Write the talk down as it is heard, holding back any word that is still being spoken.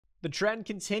The trend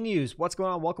continues. What's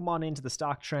going on? Welcome on into the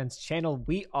Stock Trends channel.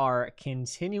 We are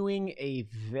continuing a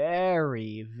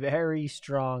very, very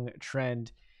strong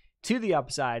trend to the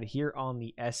upside here on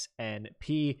the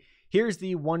S&P. Here's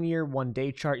the 1 year, 1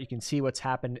 day chart. You can see what's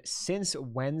happened since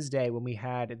Wednesday when we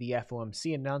had the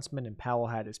FOMC announcement and Powell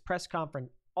had his press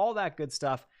conference, all that good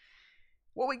stuff.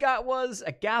 What we got was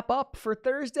a gap up for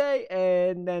Thursday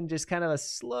and then just kind of a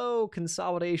slow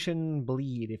consolidation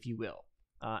bleed, if you will.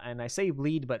 And I say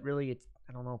bleed, but really,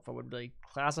 I don't know if I would really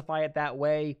classify it that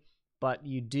way, but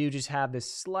you do just have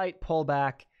this slight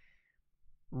pullback,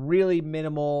 really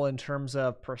minimal in terms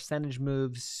of percentage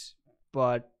moves,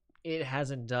 but it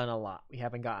hasn't done a lot. We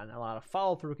haven't gotten a lot of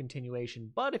follow-through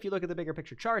continuation, but if you look at the bigger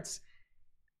picture charts,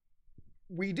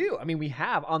 we do. I mean, we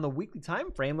have on the weekly time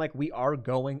frame, like we are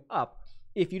going up.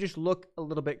 If you just look a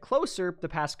little bit closer, the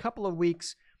past couple of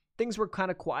weeks, things were kind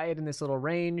of quiet in this little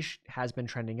range, has been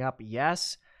trending up,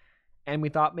 yes. And we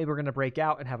thought maybe we're going to break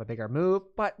out and have a bigger move,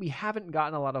 but we haven't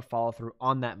gotten a lot of follow through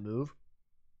on that move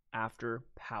after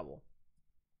Powell.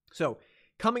 So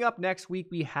coming up next week,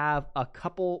 we have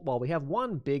we have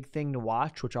one big thing to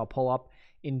watch, which I'll pull up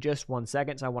in just 1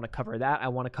 second. So I want to cover that. I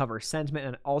want to cover sentiment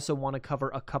and also want to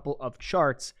cover a couple of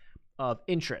charts of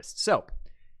interest. So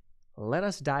let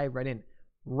us dive right in.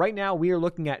 Right now, we are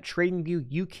looking at TradingView.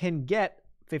 You can get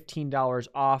 $15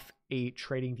 off a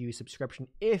TradingView subscription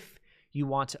if you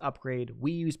want to upgrade.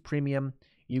 We use premium.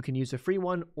 You can use a free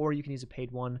one or you can use a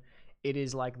paid one. It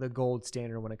is like the gold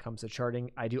standard when it comes to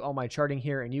charting. I do all my charting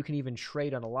here, and you can even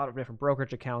trade on a lot of different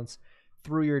brokerage accounts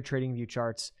through your TradingView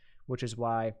charts, which is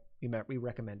why we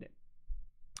recommend it.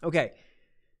 Okay,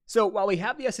 so while we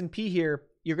have the S&P here,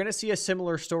 you're going to see a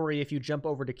similar story if you jump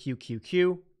over to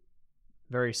QQQ.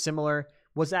 Very similar.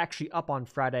 Was actually up on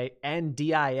Friday, and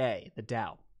DIA, the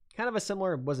Dow. Kind of a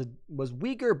similar, was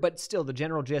weaker, but still the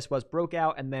general gist was broke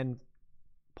out and then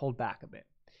pulled back a bit.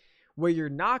 Where you're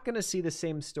not going to see the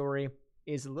same story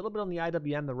is a little bit on the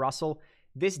IWM, the Russell.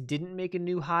 This didn't make a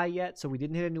new high yet, so we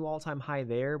didn't hit a new all-time high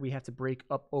there. We have to break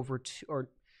up over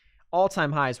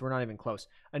all-time highs, we're not even close.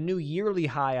 A new yearly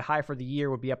high, a high for the year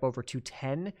would be up over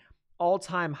 210.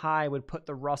 All-time high would put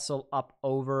the Russell up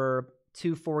over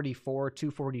 244,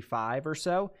 245 or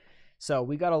so. So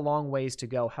we got a long ways to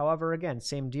go. However, again,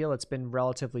 same deal. It's been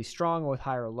relatively strong with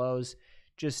higher lows.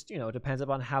 Just, it depends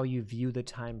upon how you view the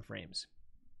time frames.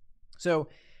 So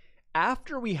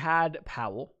after we had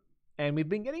Powell, and we've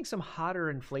been getting some hotter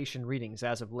inflation readings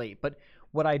as of late, but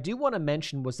what I do want to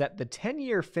mention was that the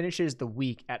 10-year finishes the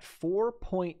week at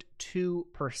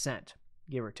 4.2%,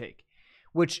 give or take,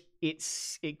 which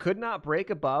it could not break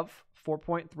above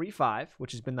 4.35,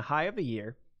 which has been the high of the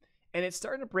year, and it's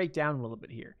starting to break down a little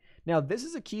bit here. Now, this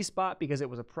is a key spot because it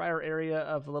was a prior area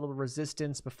of a little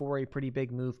resistance before a pretty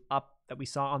big move up that we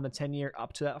saw on the 10-year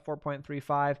up to that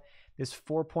 4.35. This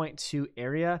 4.2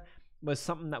 area was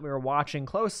something that we were watching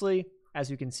closely. As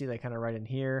you can see, like kind of right in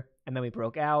here, and then we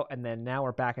broke out, and then now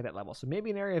we're back at that level. So maybe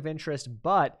an area of interest,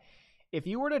 but if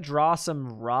you were to draw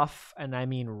some rough, and I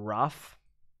mean rough,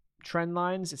 trend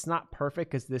lines, it's not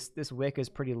perfect because this wick is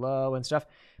pretty low and stuff,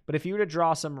 but if you were to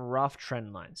draw some rough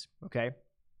trend lines, okay,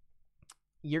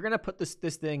 you're going to put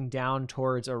this thing down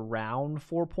towards around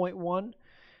 4.1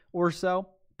 or so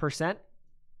percent,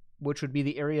 which would be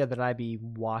the area that I'd be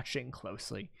watching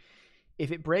closely.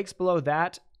 If it breaks below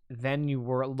that, then you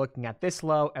were looking at this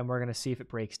low, and we're going to see if it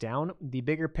breaks down. The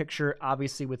bigger picture,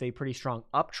 obviously with a pretty strong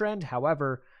uptrend.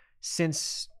 However,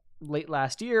 since late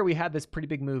last year, we had this pretty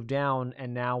big move down,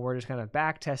 and now we're just kind of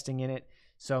back testing in it.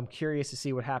 So I'm curious to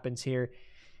see what happens here.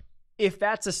 If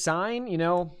that's a sign,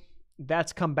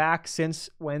 that's come back since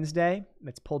Wednesday.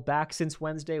 It's pulled back since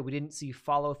Wednesday. We didn't see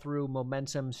follow through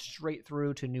momentum straight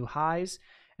through to new highs.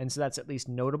 And so that's at least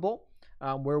notable.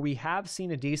 Where we have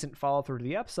seen a decent follow through to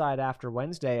the upside after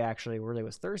Wednesday, actually, really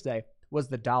was Thursday, was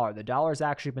the dollar. The dollar's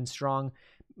actually been strong.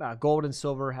 Gold and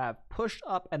silver have pushed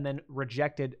up and then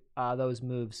rejected those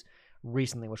moves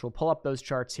recently, which we'll pull up those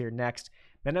charts here next.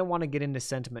 Then I want to get into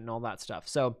sentiment and all that stuff.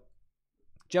 So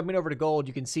jumping over to gold,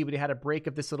 you can see we had a break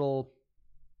of this little,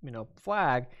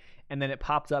 flag, and then it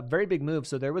popped up. Very big move.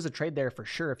 So there was a trade there for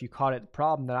sure if you caught it. The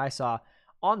problem that I saw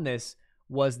on this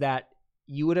was that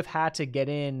you would have had to get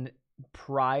in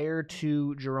prior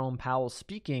to Jerome Powell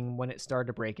speaking when it started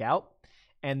to break out.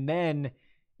 And then,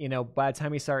 by the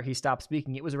time he stopped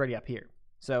speaking, it was already up here.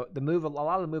 So a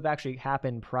lot of the move actually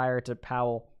happened prior to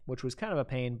Powell, which was kind of a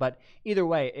pain. But either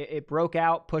way, it broke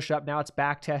out, push up. Now it's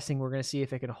back testing. We're going to see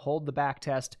if it can hold the back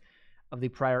test of the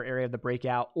prior area of the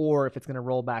breakout, or if it's going to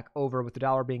roll back over. With the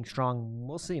dollar being strong,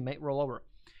 we'll see. It might roll over.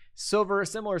 Silver,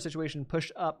 similar situation,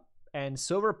 pushed up, and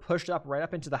silver pushed up right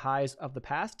up into the highs of the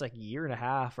past year and a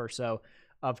half or so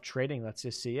of trading. Let's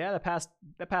just see. Yeah,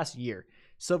 the past year.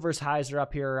 Silver's highs are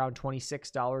up here around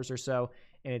 $26 or so,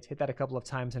 and it's hit that a couple of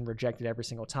times and rejected every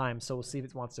single time. So we'll see if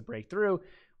it wants to break through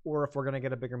or if we're going to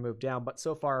get a bigger move down. But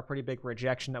so far, a pretty big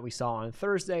rejection that we saw on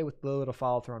Thursday with a little bit of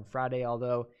follow through on Friday,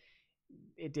 although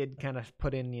it did kind of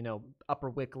put in,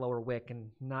 upper wick, lower wick, and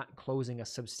not closing a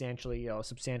substantially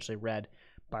red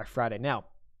by Friday. Now,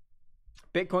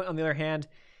 Bitcoin, on the other hand,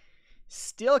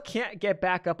 still can't get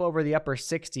back up over the upper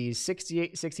 60s,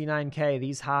 68, 69K.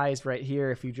 These highs right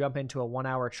here, if you jump into a 1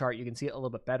 hour chart, you can see it a little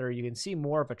bit better. You can see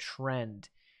more of a trend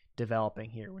developing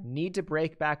here. We need to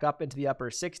break back up into the upper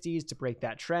 60s to break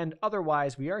that trend.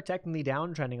 Otherwise, we are technically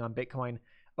downtrending on Bitcoin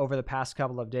over the past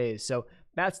couple of days. So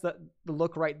that's the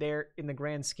look right there. In the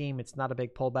grand scheme, it's not a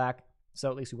big pullback. So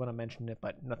at least we want to mention it,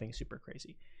 but nothing super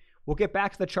crazy. We'll get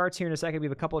back to the charts here in a second. We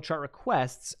have a couple of chart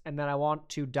requests, and then I want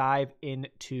to dive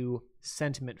into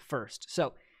sentiment first.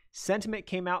 So sentiment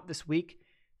came out this week,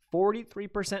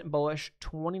 43% bullish,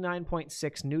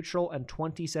 29.6 neutral, and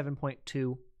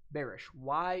 27.2 bearish.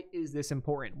 Why is this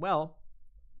important? Well,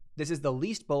 this is the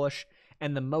least bullish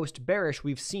and the most bearish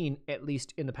we've seen, at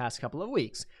least in the past couple of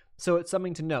weeks. So it's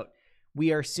something to note.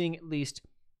 We are seeing at least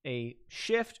a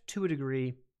shift to a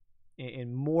degree,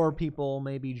 and more people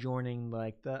may be joining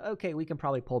like okay, we can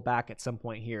probably pull back at some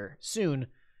point here soon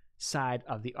side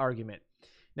of the argument.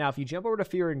 Now, if you jump over to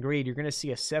fear and greed, you're going to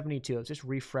see a 72. Let's just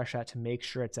refresh that to make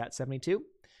sure it's at 72.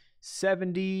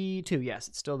 72, yes,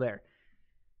 it's still there.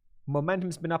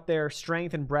 Momentum's been up there.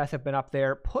 Strength and breadth have been up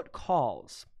there. Put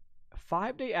calls,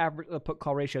 5-day average put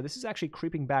call ratio. This is actually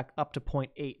creeping back up to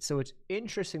 0.8. So it's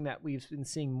interesting that we've been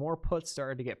seeing more puts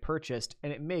started to get purchased,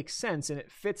 and it makes sense, and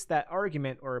it fits that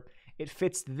argument, or it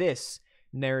fits this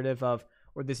narrative of,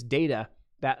 or this data,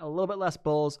 that a little bit less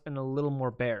bulls and a little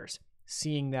more bears.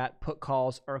 Seeing that put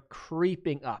calls are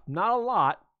creeping up. Not a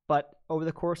lot, but over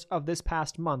the course of this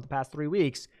past month, the past 3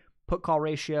 weeks, put call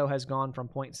ratio has gone from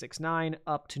 0.69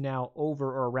 up to now over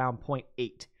or around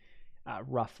 0.8,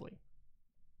 roughly.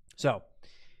 So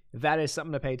that is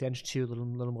something to pay attention to. A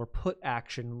little more put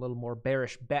action, a little more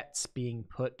bearish bets being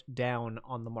put down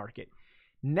on the market.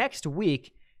 Next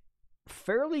week,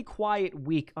 fairly quiet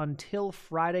week until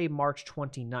Friday, March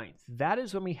 29th. That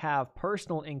is when we have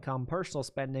personal income, personal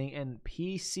spending, and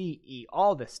PCE,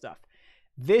 all this stuff.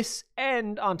 This,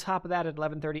 and on top of that, at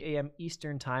 11:30 a.m.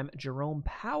 Eastern Time, Jerome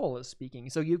Powell is speaking.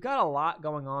 So you've got a lot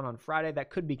going on Friday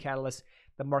that could be catalysts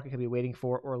the market could be waiting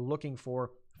for or looking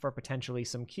for potentially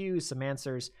some cues, some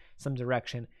answers, some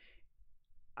direction.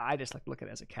 I just like to look at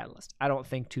it as a catalyst. I don't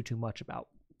think too much about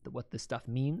what this stuff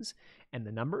means and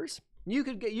the numbers. You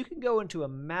can go into a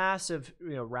massive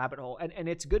rabbit hole, and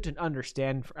it's good to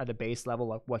understand at a base level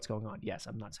like what's going on. Yes,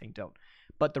 I'm not saying don't,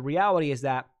 but the reality is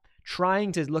that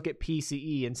trying to look at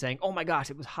PCE and saying, oh my gosh,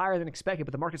 it was higher than expected,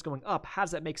 but the market's going up. How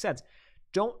does that make sense?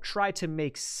 Don't try to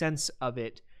make sense of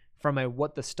it from a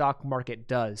what the stock market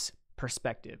does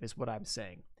perspective is what I'm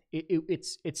saying.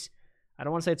 It's I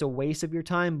don't want to say it's a waste of your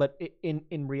time, but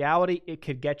in reality, it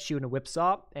could get you in a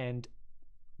whipsaw and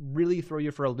really throw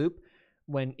you for a loop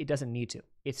when it doesn't need to.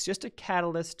 It's just a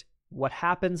catalyst. What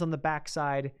happens on the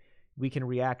backside, we can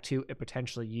react to and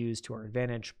potentially use to our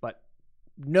advantage, but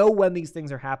know when these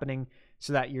things are happening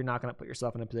so that you're not going to put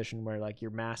yourself in a position where like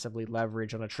you're massively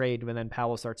leveraged on a trade when then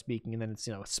Powell starts speaking and then it's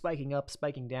spiking up,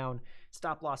 spiking down,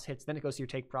 stop loss hits, then it goes to your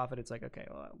take profit. It's like, okay,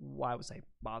 well, why was I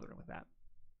bothering with that?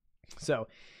 So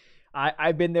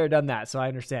I've been there, done that, so I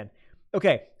understand.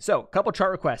 Okay, so a couple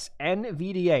chart requests.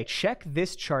 NVDA, check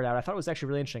this chart out. I thought it was actually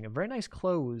really interesting. A very nice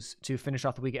close to finish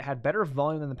off the week. It had better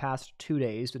volume than the past 2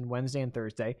 days, than Wednesday and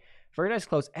Thursday. Very nice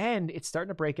close, and it's starting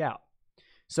to break out.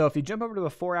 So if you jump over to a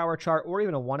 4-hour chart or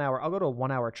even a 1 hour, I'll go to a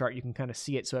 1 hour chart. You can kind of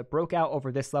see it. So it broke out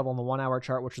over this level on the 1 hour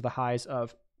chart, which is the highs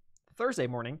of Thursday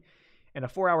morning. And a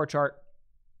 4-hour chart,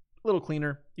 a little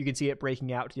cleaner. You can see it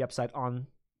breaking out to the upside on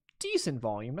decent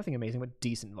volume. Nothing amazing, but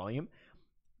decent volume.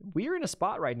 We're in a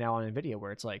spot right now on NVIDIA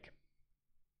where it's like,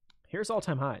 here's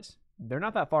all-time highs. They're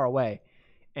not that far away.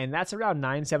 And that's around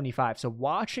 975. So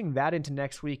watching that into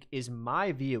next week is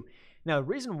my view. Now, the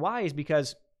reason why is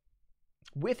because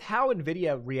with how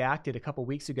NVIDIA reacted a couple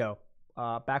weeks ago,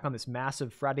 back on this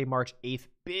massive Friday, March 8th,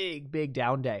 big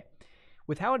down day.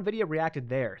 With how NVIDIA reacted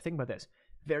there, think about this.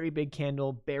 Very big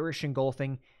candle, bearish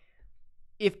engulfing.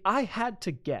 If I had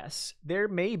to guess, there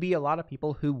may be a lot of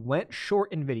people who went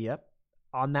short NVIDIA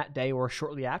on that day or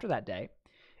shortly after that day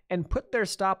and put their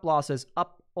stop losses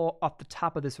up off the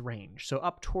top of this range, so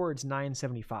up towards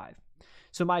 975.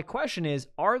 So my question is,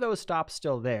 are those stops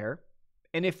still there?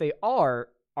 And if they are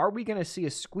we going to see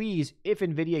a squeeze if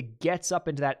NVIDIA gets up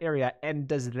into that area? And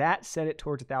does that set it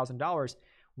towards $1,000?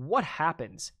 What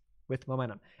happens with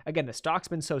momentum. Again, the stock's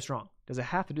been so strong. Does it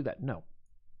have to do that? No,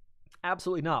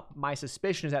 absolutely not. My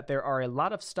suspicion is that there are a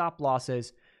lot of stop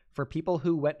losses for people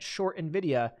who went short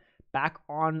NVIDIA back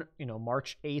on,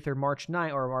 March 8th or March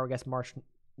 9th, or I guess March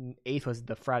 8th was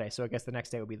the Friday. So I guess the next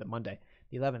day would be the Monday,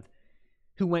 the 11th,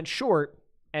 who went short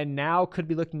and now could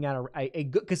be looking at a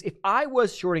good, because if I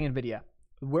was shorting NVIDIA,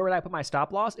 where would I put my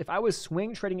stop loss? If I was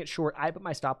swing trading it short, I'd put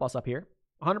my stop loss up here,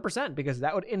 100%, because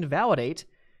that would invalidate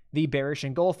the bearish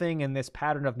engulfing and this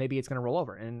pattern of maybe it's going to roll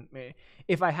over. And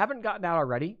if I haven't gotten out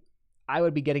already, I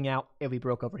would be getting out if we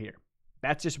broke over here.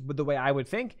 That's just the way I would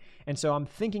think. And so I'm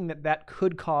thinking that that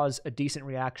could cause a decent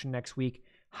reaction next week.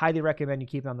 Highly recommend you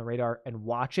keep it on the radar and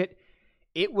watch it.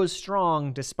 It was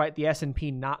strong despite the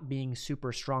S&P not being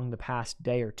super strong the past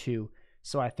day or two.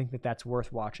 So I think that that's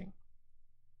worth watching.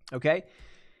 Okay.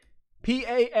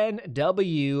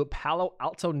 PANW, Palo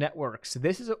Alto Networks.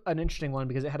 This is an interesting one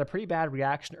because it had a pretty bad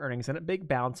reaction to earnings and a big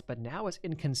bounce, but now it's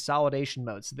in consolidation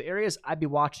mode. So the areas I'd be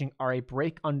watching are a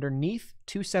break underneath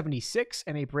 276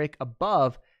 and a break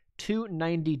above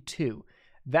 292.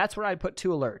 That's where I'd put 2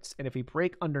 alerts. And if we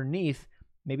break underneath,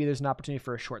 maybe there's an opportunity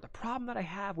for a short. The problem that I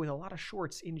have with a lot of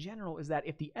shorts in general is that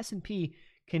if the S&P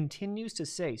continues to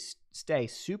stay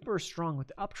super strong with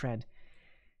the uptrend,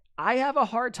 I have a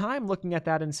hard time looking at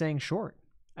that and saying short.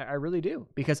 I really do,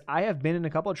 because I have been in a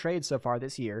couple of trades so far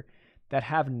this year that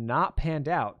have not panned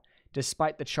out,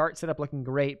 despite the chart setup looking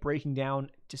great, breaking down,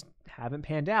 just haven't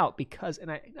panned out because,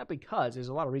 not because, there's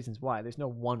a lot of reasons why. There's no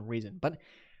one reason, but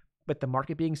the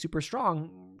market being super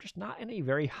strong, just not in a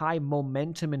very high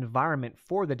momentum environment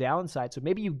for the downside. So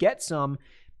maybe you get some,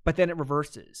 but then it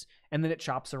reverses and then it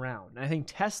chops around. And I think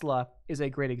Tesla is a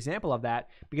great example of that,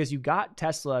 because you got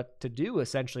Tesla to do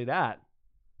essentially that,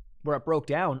 where it broke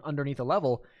down underneath a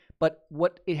level, but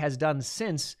what it has done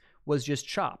since was just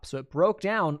chop. So it broke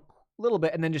down a little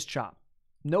bit and then just chop.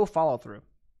 No follow through,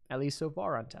 at least so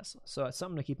far on Tesla. So it's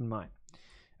something to keep in mind.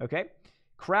 Okay.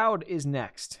 Crowd is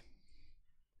next.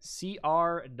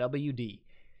 CRWD.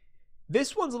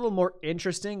 This one's a little more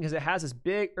interesting because it has this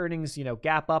big earnings,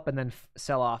 gap up and then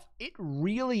sell off. It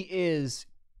really is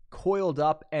coiled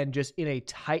up and just in a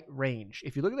tight range.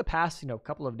 If you look at the past,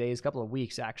 couple of days, couple of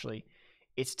weeks, actually,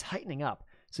 it's tightening up.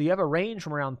 So you have a range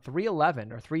from around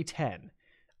 311 or 310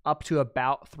 up to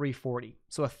about 340.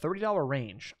 So a $30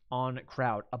 range on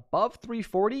Crowd. Above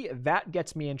 340, that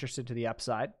gets me interested to the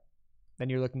upside. Then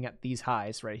you're looking at these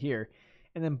highs right here.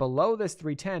 And then below this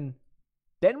 310,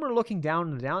 then we're looking down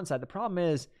on the downside. The problem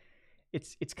is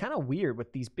it's kind of weird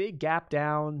with these big gap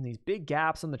down, these big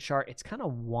gaps on the chart. It's kind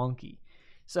of wonky.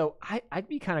 So I'd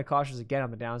be kind of cautious again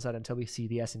on the downside until we see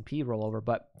the S&P roll over.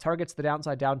 But targets the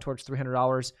downside down towards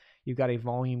 $300. You've got a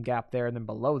volume gap there. And then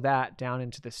below that, down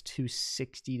into this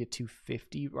 260 to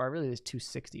 250, or really this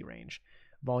 260 range.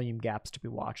 Volume gaps to be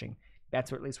watching.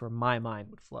 That's at least where my mind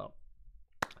would flow.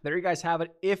 There you guys have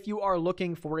it. If you are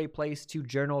looking for a place to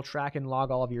journal, track, and log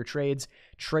all of your trades,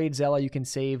 TradeZella, you can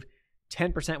save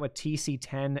 10% with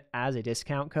TC10 as a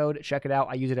discount code. Check it out.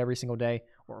 I use it every single day,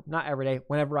 or not every day.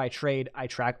 Whenever I trade, I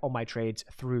track all my trades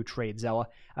through TradeZella.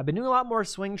 I've been doing a lot more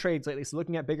swing trades lately, so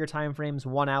looking at bigger time frames,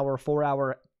 1 hour, 4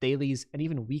 hour, dailies, and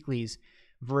even weeklies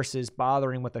versus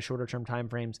bothering with the shorter term time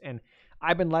frames. And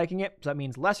I've been liking it. So that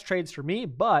means less trades for me,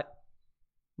 but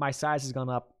my size has gone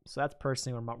up, so that's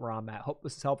personally where I'm at. Hope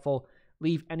this is helpful.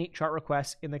 Leave any chart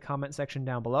requests in the comment section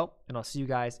down below, and I'll see you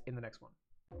guys in the next one.